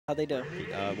How'd they do?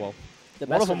 Well, The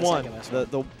one best of them or the won. second best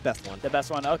The one? best one. The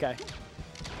best one. Okay.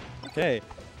 Okay.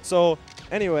 So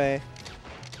anyway.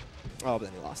 Oh, but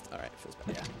then he lost. All right, feels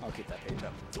bad. Yeah, I'll keep that page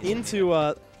up. Into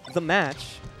the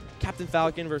match, Captain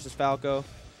Falcon versus Falco.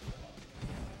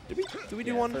 Did we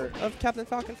do one of Captain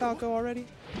Falcon Falco already?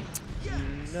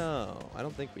 No, I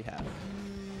don't think we have.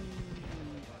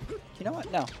 You know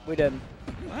what? No, we didn't.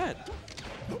 What?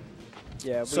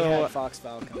 Yeah, we So, had Fox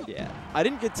Falcon. Yeah, I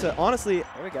didn't get to honestly.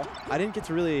 There we go. I didn't get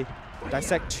to really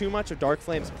dissect too much of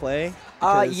Darkflame's play.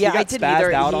 Yeah, he got I didn't spazzed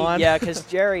either. out on. Yeah, because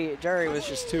Jerry was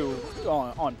just too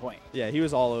on point. Yeah, he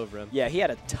was all over him. Yeah, he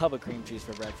had a tub of cream cheese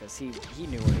for breakfast. He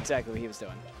knew exactly what he was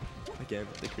doing. Again,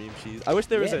 the cream cheese. I wish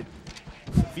there was a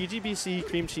VGBC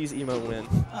cream cheese emote win.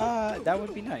 That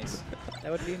would be nice.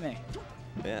 That would be me.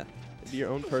 Yeah, it'd be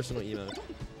your own personal emote.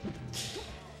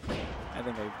 I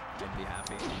think I'd be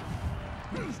happy.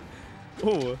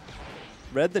 Ooh.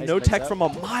 Read the Nice no mix tech up. from a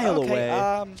mile Okay,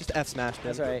 away. Just F smashed him.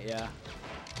 That's right, yeah.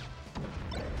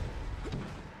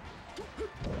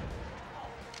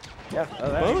 Yeah, I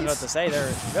don't even know what to say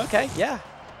there. Okay, yeah.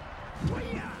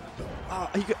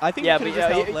 I think Yeah, he but, just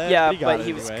held left, yeah, he got but it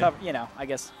he was anyway. you know, I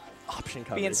guess Option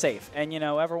coverage. being safe. And, you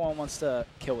know, everyone wants to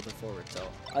kill with a forward, so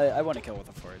I want to kill with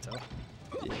a forward, so.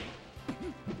 Yeah.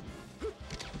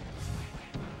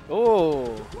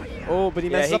 Oh, but he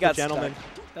yeah, messed he up got the gentleman.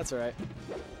 stuck. That's all right.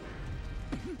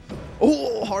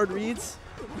 Oh, hard reads.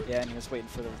 Yeah, and he was waiting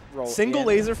for the roll. Single in.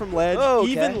 laser from ledge, Oh,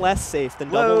 okay. even less safe than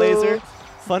Whoa. double laser.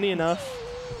 Funny enough.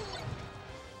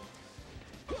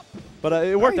 But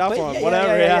it worked out for him. Yeah,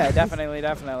 Whatever, yeah, definitely,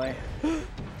 definitely.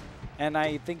 And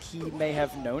I think he may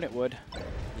have known it would.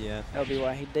 Yeah. That'll be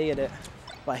why he did it.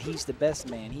 Why he's the best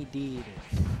man. He did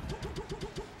it.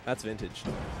 That's vintage.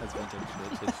 That's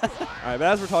vintage. All right, but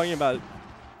as we're talking about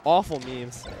awful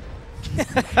memes.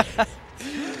 I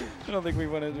don't think we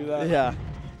want to do that. Yeah.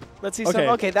 Let's see Okay, some.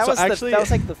 Okay, that so was actually- that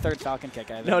was like the third Falcon kick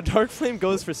I think. No, Darkflame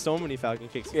goes for so many Falcon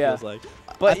kicks, it Yeah. feels like.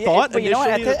 But I thought but you know what?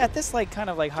 initially At this like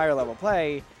kind of like higher level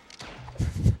play,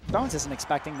 Bones isn't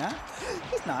expecting that.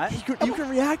 He's not. you can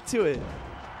react to it.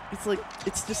 It's like,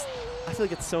 it's just, I feel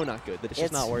like it's so not good that it's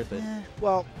just not worth it.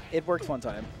 Well, it worked one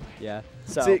time. Yeah.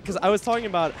 So See, because I was talking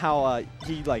about how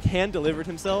he like hand delivered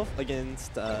himself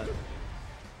against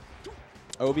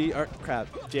Obi, or crap,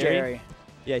 Jerry.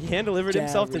 Yeah, he hand delivered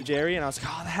himself to Jerry, and I was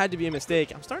like, oh, that had to be a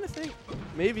mistake. I'm starting to think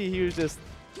maybe he was just,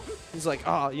 he's like,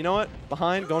 oh, you know what?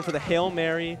 Behind, going for the Hail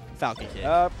Mary Falcon kick.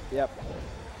 Yep.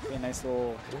 Be a nice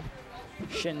little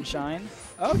shin shine.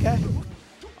 Okay.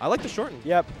 I like the shorten.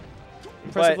 Yep.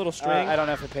 Impressive But, little string. I don't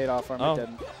know if it paid off for him. Oh. It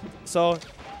didn't. So,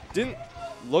 didn't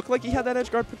look like he had that edge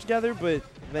guard put together, but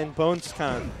then Bones just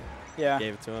kind of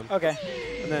gave it to him. Okay.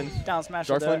 And then Down smash.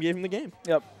 Darkflame gave him the game.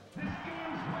 Yep.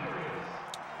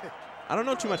 I don't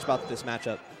know too much about this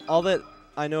matchup. All that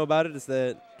I know about it is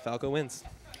that Falco wins.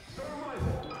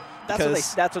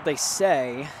 That's what they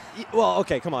say. Well,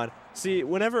 okay, come on. See,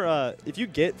 whenever if you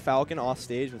get Falcon off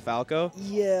stage with Falco,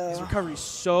 his recovery is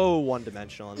so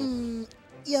one-dimensional.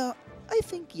 Yeah, I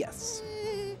think yes.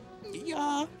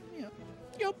 Yeah.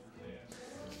 Yep.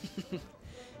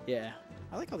 Yeah.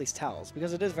 I like all these towels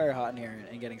because it is very hot in here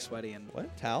and getting sweaty. And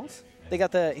What? Towels? they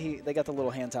got the little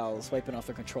hand towels wiping off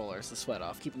their controllers, the sweat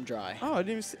off, keep them dry. Oh, I didn't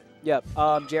even see. Yep.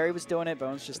 Jerry was doing it.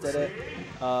 Bones just did it.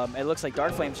 It looks like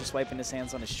Darkflame's just wiping his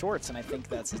hands on his shorts, and I think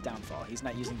that's his downfall. He's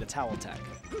not using the towel tech.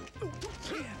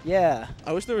 Yeah.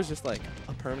 I wish there was just like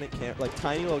a permanent like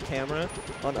tiny little camera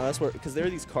on us, where because there are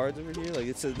these cards over here. Like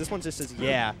this one just says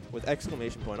 "yeah" with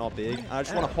exclamation point all big. I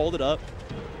just want to hold it up.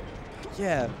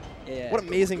 Yeah. Yeah. What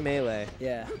amazing melee.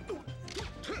 Yeah.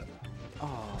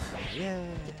 Oh yeah.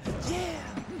 Yeah.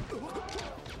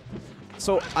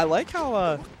 So I like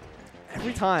how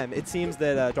every time it seems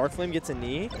that Darkflame gets a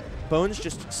knee, Bones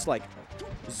just like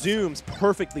zooms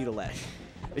perfectly to ledge.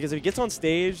 Because if he gets on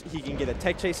stage, he can get a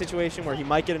tech chase situation where he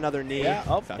might get another knee. Yeah.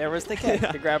 Oh, there was the kick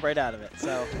to grab right out of it.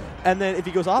 So. And then if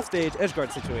he goes off stage, edge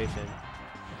guard situation.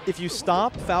 If you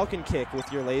stop Falcon kick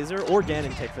with your laser, or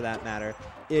Ganon kick for that matter,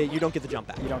 you don't get the jump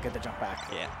back. You don't get the jump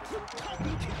back. Yeah.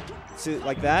 So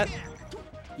like that.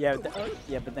 Yeah.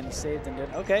 Yeah, but then he saved and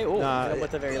did. Okay. Oh,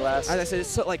 with the very last. As I said, it's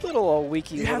so like little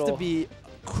weaky. You have to be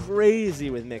crazy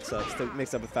with mix-ups to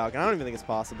mix up with Falcon. I don't even think it's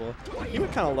possible. He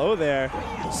went kind of low there.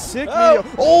 Sick meteor.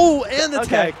 Oh, and the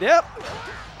tech. Yep.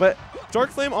 But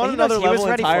Darkflame on another level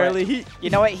entirely. You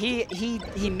know what?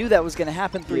 He knew that was going to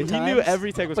happen three times. He knew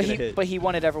every tech was going to hit. But he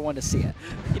wanted everyone to see it.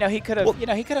 You know, he could have. Well,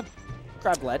 he could have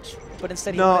grabbed ledge, but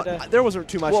instead he wanted to. There wasn't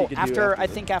too much he could do. I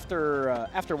think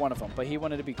after one of them, but he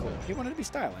wanted to be cool. He wanted to be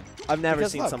styling. I've never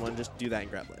seen someone just do that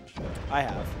and grab ledge. I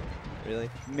have. Really?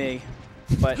 Me.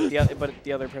 But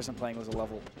the other person playing was a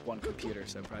level 1 computer,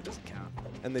 so it probably doesn't count.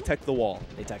 And they teched the wall.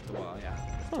 They teched the wall, yeah,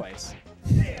 twice.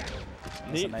 Neat.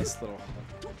 That's a nice little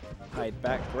hide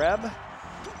back grab.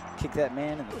 Kick that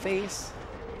man in the face.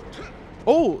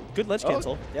 Oh, good ledge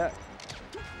cancel. Yeah.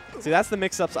 See, that's the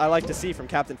mix-ups I like to see from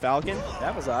Captain Falcon.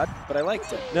 That was odd, but I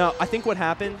liked it. No, I think what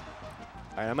happened.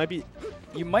 All right, I might be.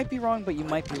 You might be wrong, but you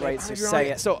might be right. So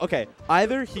say it. So okay,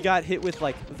 either he got hit with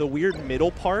like the weird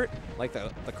middle part, like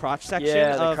the crotch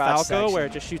section of Falco, where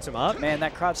it just shoots him up. Man,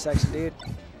 that crotch section, dude.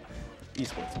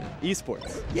 Esports, man.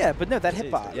 Esports. Yeah, but no, that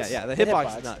hitbox. Yeah, the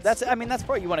hitbox is nuts. That's, I mean, that's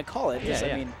what you want to call it. Yeah,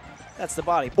 I mean, that's the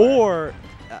body part. Or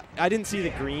I didn't see the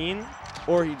green,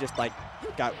 or he just like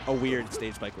got a weird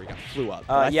stage spike where he flew up.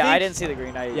 Yeah, I didn't see the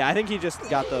green. I think he just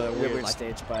got the weird like,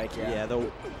 stage spike. Yeah. Yeah,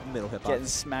 the middle hitbox. Getting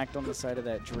smacked on the side of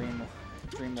that dream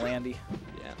landy.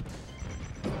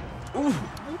 Yeah. Ooh.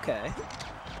 Okay.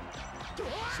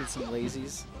 Shoot some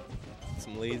lazies.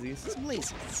 Some lazies. Some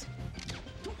lazies.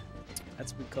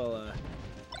 That's what we call a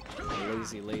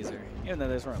lazy laser. Even though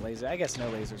those weren't lazy. I guess no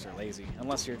lasers are lazy.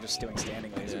 Unless you're just doing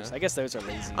standing lasers. Yeah. I guess those are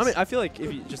lazy. I mean, I feel like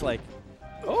if you just like...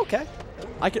 Oh, okay.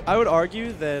 I would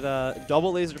argue that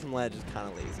double laser from ledge is kind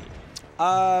of lazy.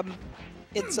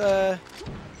 It's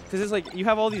because it's like you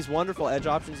have all these wonderful edge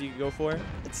options you can go for.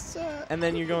 It's and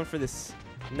then you're going for this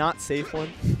not safe one.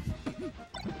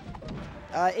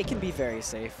 It can be very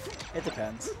safe. It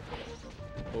depends.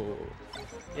 Oh.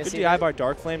 Yeah, Good DI bar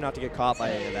Darkflame not to get caught by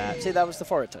any of that. See, that was the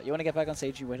forward toe. You want to get back on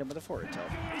stage, you hit him with a forward toe.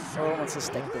 Everyone wants to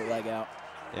stick their leg out.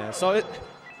 Yeah, so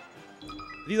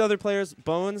these other players,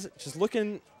 Bones, just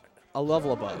looking a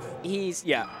level above. He's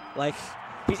like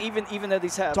he's even though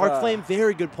these have Darkflame,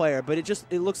 very good player, but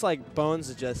it looks like Bones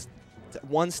is just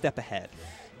one step ahead.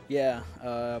 Yeah.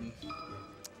 I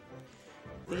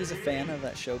think he's a fan of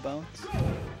that show Bones.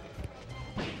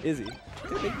 Is he?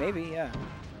 Could be, maybe, yeah.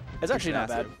 It's actually not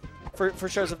bad. For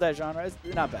shows of that genre,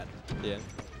 it's not bad. Yeah.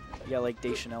 Yeah, like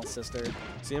Deschanel's sister.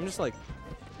 See, I'm just like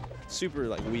super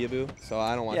like weeaboo, so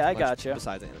I don't watch I much gotcha.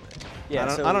 besides anime.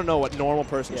 Yeah, I don't know what normal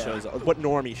person shows are, what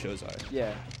normie shows are.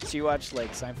 Yeah. So you watch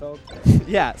like Seinfeld?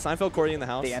 Yeah, Seinfeld, Courtney in the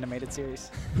House. The animated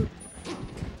series.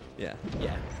 Yeah.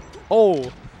 Yeah. Oh,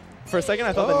 for a second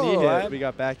I thought the knee hit. We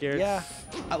got back here. Yeah.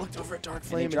 I looked over at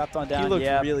Darkflame. And he dropped on down. He looked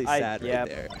really sad right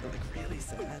there. Like really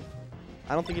sad.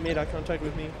 I don't think he made eye contact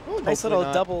with me. Ooh, nice little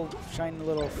double shine,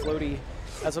 little floaty.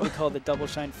 That's what we call the double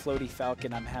shine floaty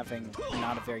Falcon. I'm having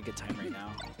not a very good time right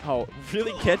now. Oh,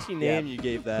 really catchy name you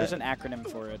gave that. There's an acronym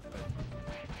for it, but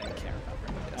I can't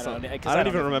remember. I don't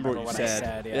even remember what you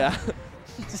said. Yeah.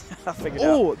 I'll figure it out.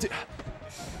 Oh,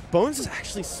 Bones is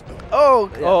actually.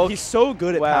 He's so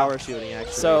good at power shooting.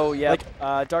 Actually. So yeah, like,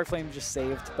 Darkflame just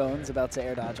saved Bones about to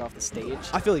air dodge off the stage.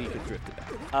 I feel like he could drift it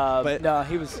back. But no,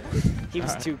 he was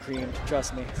too creamed.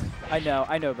 Trust me. I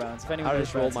know Bones. If anyone I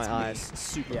just rolled my eyes.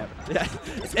 Super. Yeah.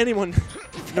 If anyone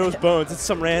knows Bones, it's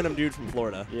some random dude from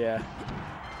Florida. Yeah.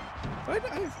 But,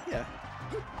 yeah.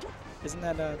 Isn't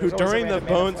that who during the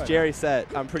Bones Jerry set,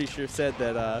 I'm pretty sure said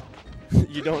that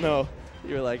you don't know.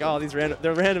 You were like, oh,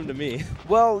 they're random to me.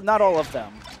 Well, not all of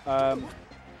them.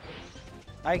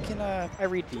 I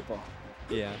read people.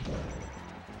 Yeah.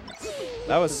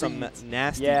 That was some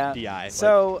nasty DI.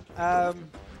 So,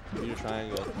 New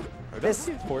triangle. This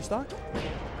 4-stock?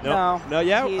 No. No,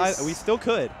 yeah, we still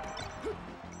could.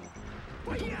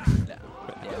 No. Yeah.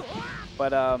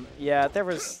 But, yeah,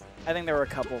 I think there were a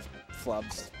couple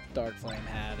flubs Darkflame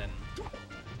had, and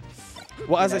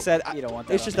well, as I said, you don't want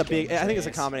that it's just a big. I think it's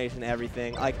a combination of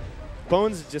everything. Like,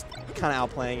 Bones is just kind of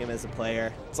outplaying him as a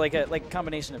player. It's like a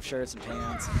combination of shirts and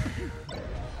pants.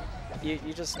 You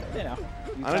just you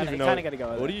kind of got to go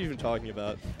with it. What are you even talking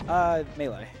about?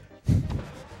 Melee.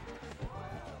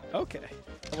 Okay.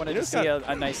 I wanted to see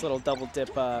a nice little double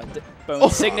dip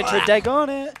Bones signature. Dag on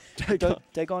it.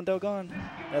 Dag on.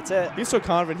 That's it. He's so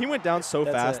confident. He went down so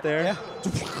fast there. Yeah.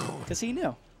 Because he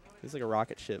knew. He's like a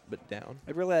rocket ship, but down.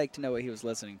 I'd really like to know what he was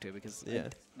listening to because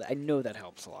I know that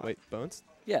helps a lot. Wait, Bones?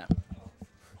 Yeah.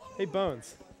 Hey,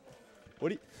 Bones. What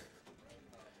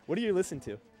do you listen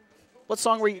to? What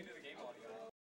song were you?